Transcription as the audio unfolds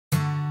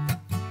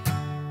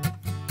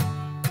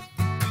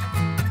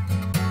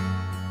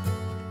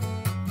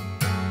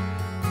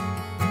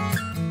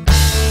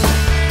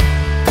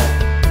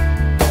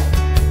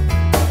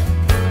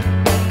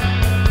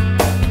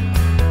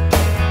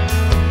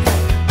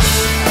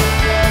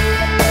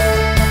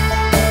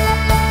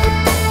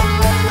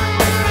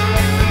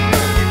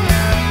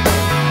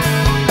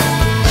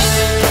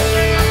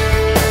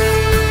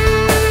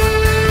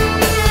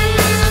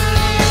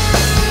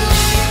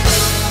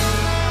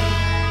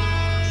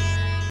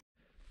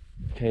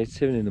Okay, it's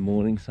 7 in the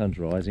morning, sun's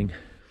rising.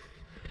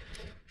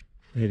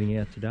 We're heading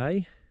out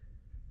today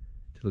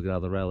to look at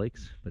other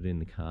relics, but in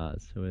the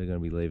cars. So we're going to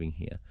be leaving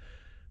here.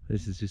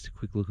 This is just a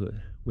quick look at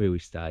where we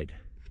stayed.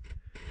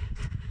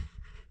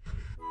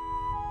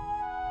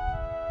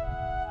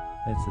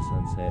 That's the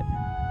sunset.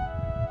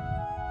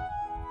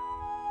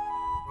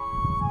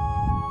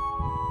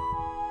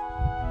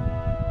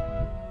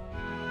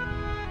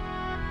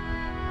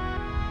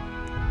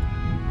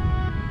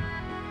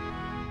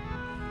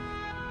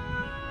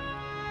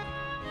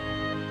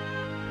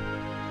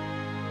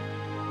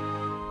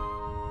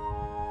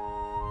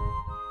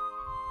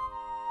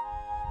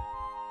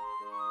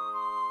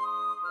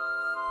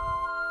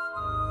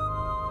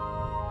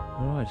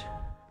 Right,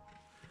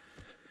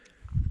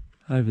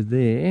 over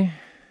there,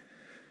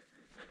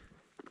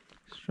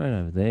 straight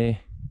over there,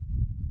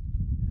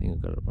 I think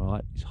I've got it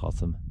right, is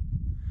Hotham.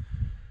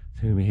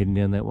 So we're going to be heading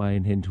down that way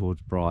and heading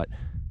towards Bright.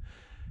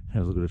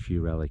 Have a look at a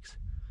few relics.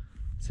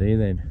 See you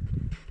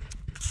then.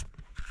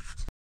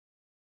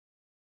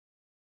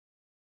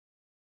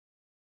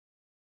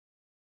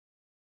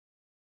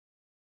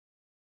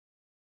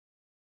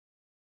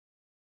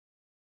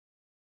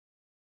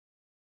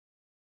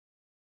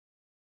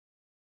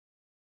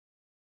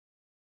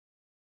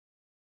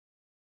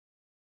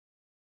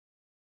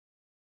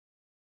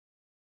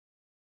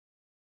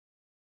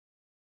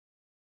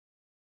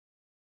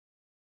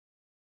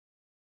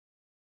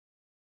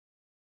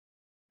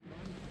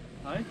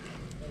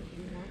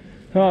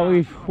 Right,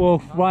 we've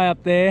walked way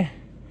up there,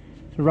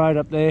 the road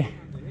up there,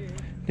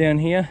 down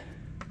here.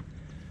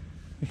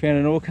 We found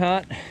an ore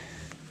cart,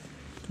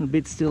 a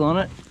bit still on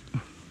it.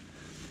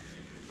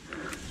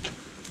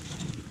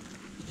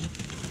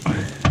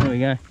 There we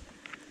go.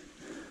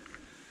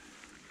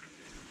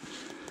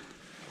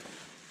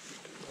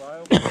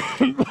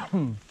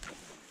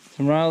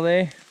 Some rail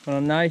there, one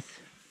on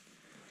Nath.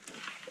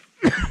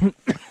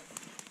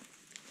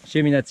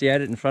 Assuming that's the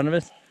adit in front of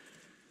us.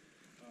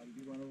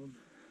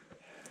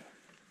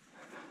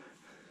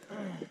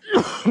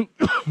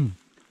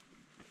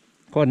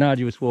 Quite an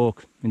arduous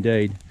walk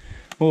indeed.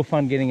 More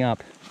fun getting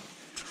up.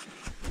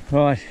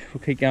 Right,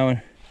 we'll keep going.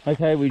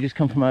 Okay, we just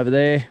come from over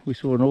there. We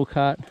saw an ore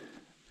cart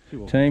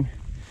team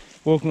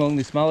walking along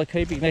this mullock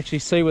heap. You can actually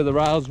see where the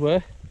rails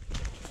would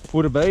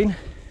have been,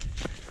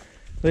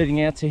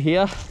 leading out to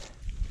here.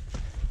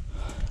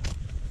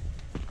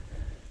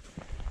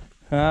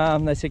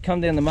 They said come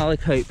down the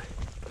mullock heap.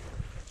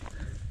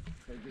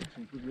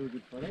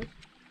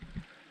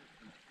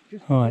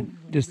 Alright,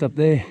 just up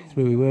there is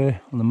where we were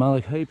on the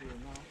mullock heap.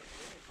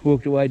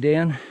 Walked away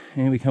down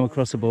and we come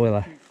across a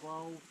boiler.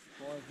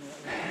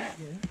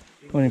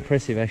 Quite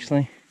impressive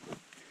actually.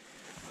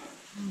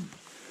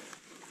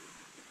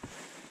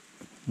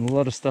 And a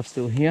lot of stuff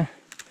still here.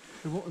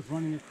 So what was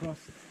running across?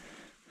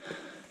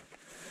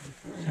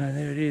 So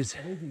there it is.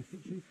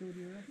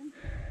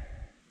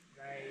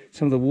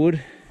 Some of the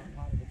wood,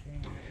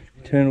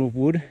 internal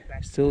wood,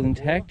 still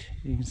intact,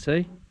 you can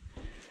see.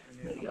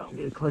 There we go, I'll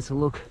get a closer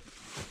look.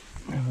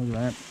 Look at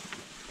that.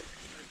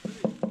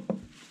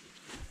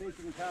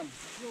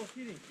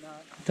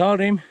 Told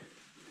him.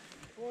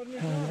 Look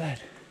at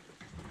that.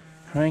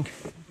 Crank.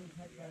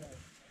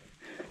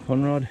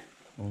 Conrod.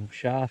 Or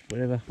shaft,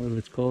 whatever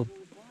it's called.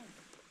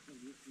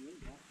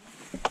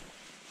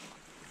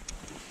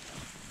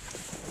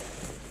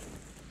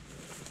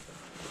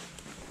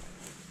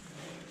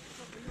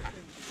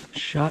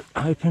 Shut,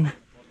 open.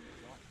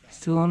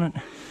 Still on it.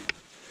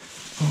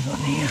 What's on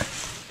here?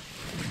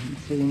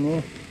 Sitting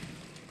there.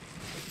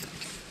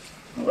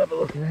 We'll have a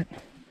look at that.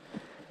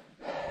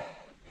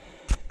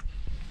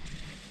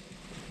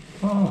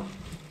 Oh,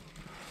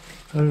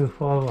 over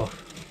 5 off.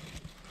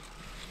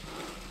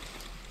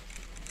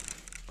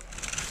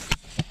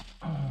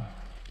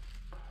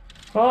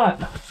 Right,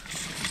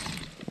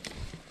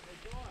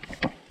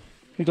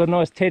 we've got a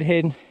nice Ted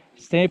head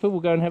stamper we'll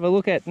go and have a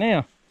look at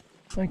now.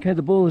 Okay,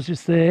 the ball is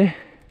just there,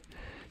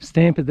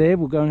 stamper there,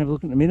 we'll go and have a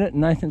look in a minute.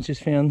 Nathan's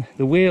just found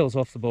the wheels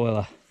off the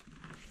boiler.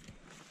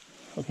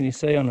 What can you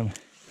see on them?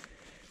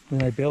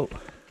 Where they built?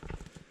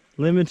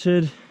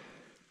 Limited.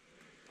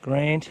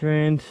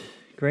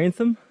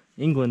 Grantham,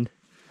 England.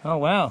 Oh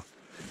wow,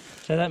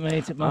 so that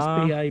means it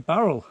must be a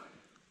Burrell.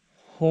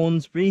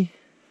 Hornsby.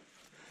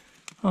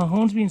 Oh,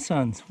 Hornsby and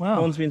Sons, wow.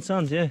 Hornsby and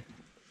Sons, yeah.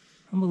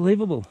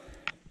 Unbelievable.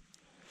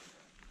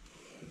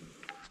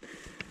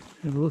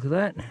 Have a look at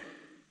that.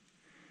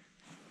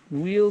 The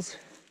wheels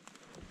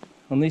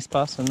on this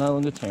bus are no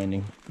longer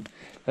turning.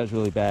 That was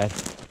really bad.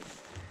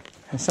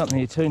 There's something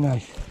here too,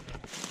 Nate.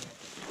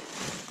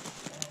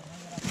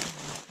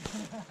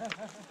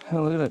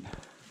 Oh, look at it.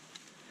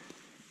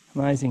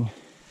 Amazing.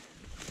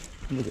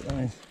 Look at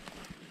those.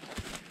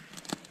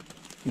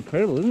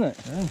 Incredible, isn't it?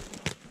 Yeah.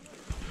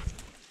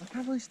 I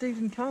can't believe Steve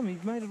didn't come.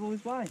 He's made it all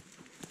his way.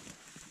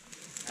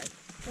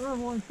 I don't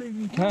know why Steve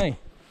didn't come. Okay.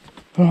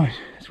 Right,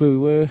 that's where we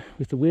were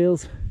with the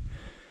wheels.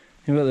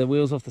 We've got the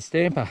wheels off the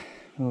stamper,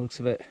 by the looks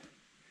of it.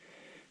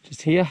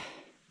 Just here.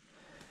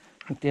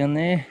 Look down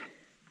there.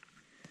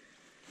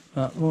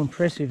 But more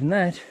impressive than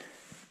that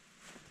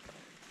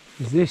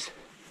is this.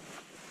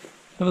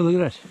 Have a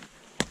look at it.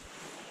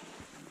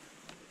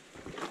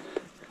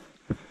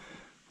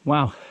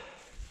 Wow.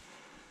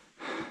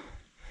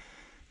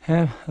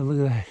 Have a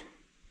look at that.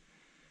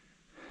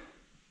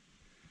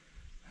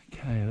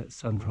 Okay, that's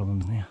sun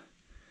problems now.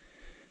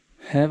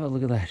 Have a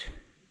look at that.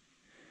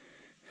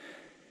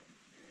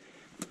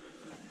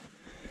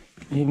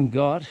 Even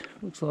got,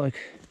 looks like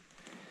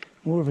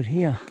more of it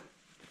here.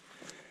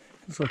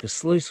 Looks like a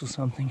sluice or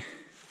something.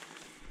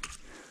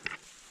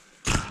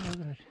 Look at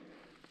it.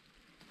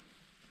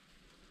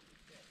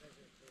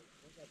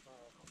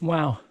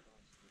 Wow.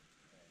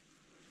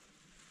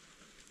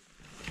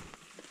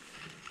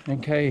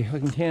 Okay, I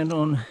can count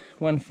on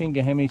one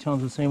finger how many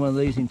times I've seen one of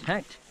these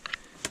intact,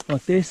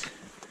 like this,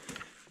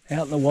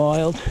 out in the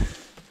wild.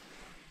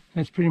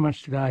 That's pretty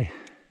much today.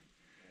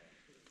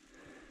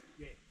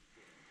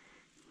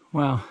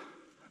 Wow,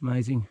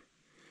 amazing.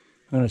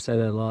 I'm going to say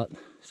that a lot,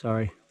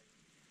 sorry.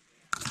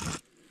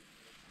 Look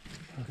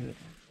at it,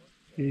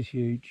 it is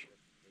huge.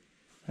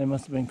 They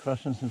must have been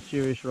crushing some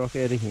serious rock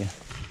out of here.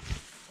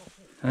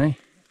 Hey?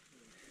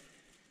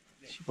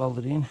 She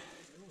bolted in.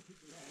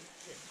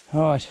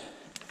 Alright,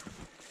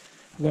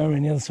 I'll go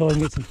around the other side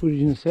and get some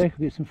footage in a sec, I'll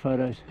get some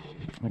photos.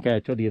 Okay, I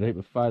tried to get a heap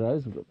of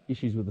photos, I've got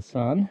issues with the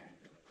sun.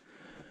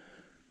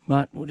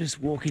 But we'll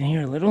just walk in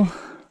here a little.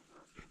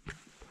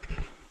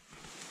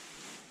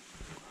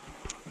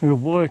 There's a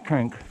water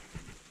tank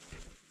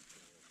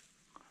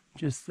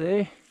just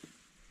there.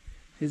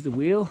 Here's the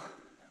wheel.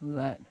 Look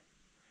at that.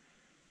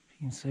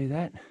 You can see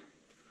that.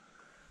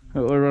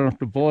 We're running off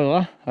the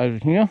boiler over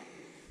here.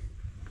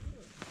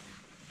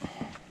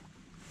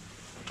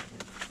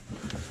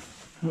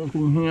 Look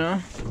in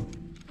here.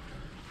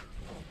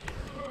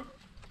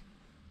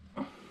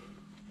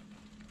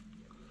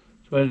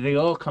 It's where they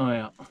all come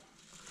out.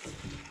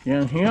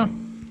 Down here,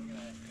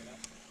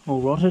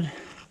 all rotted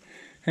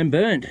and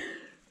burnt.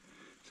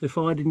 So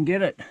fire didn't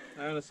get it.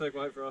 Hang on a sec,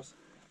 wait for us.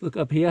 Look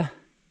up here.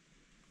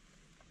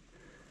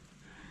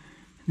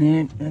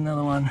 And then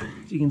another one,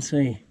 as you can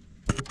see.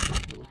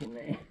 Look in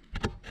there.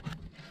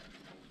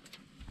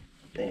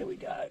 There we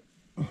go.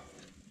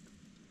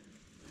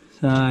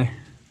 So,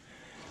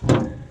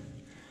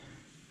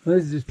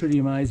 this is just pretty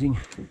amazing,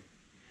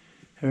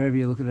 however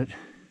you look at it.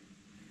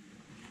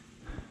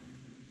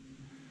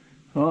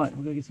 Right,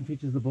 we'll go get some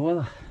pictures of the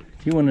boiler.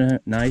 Do you want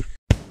to, Nath?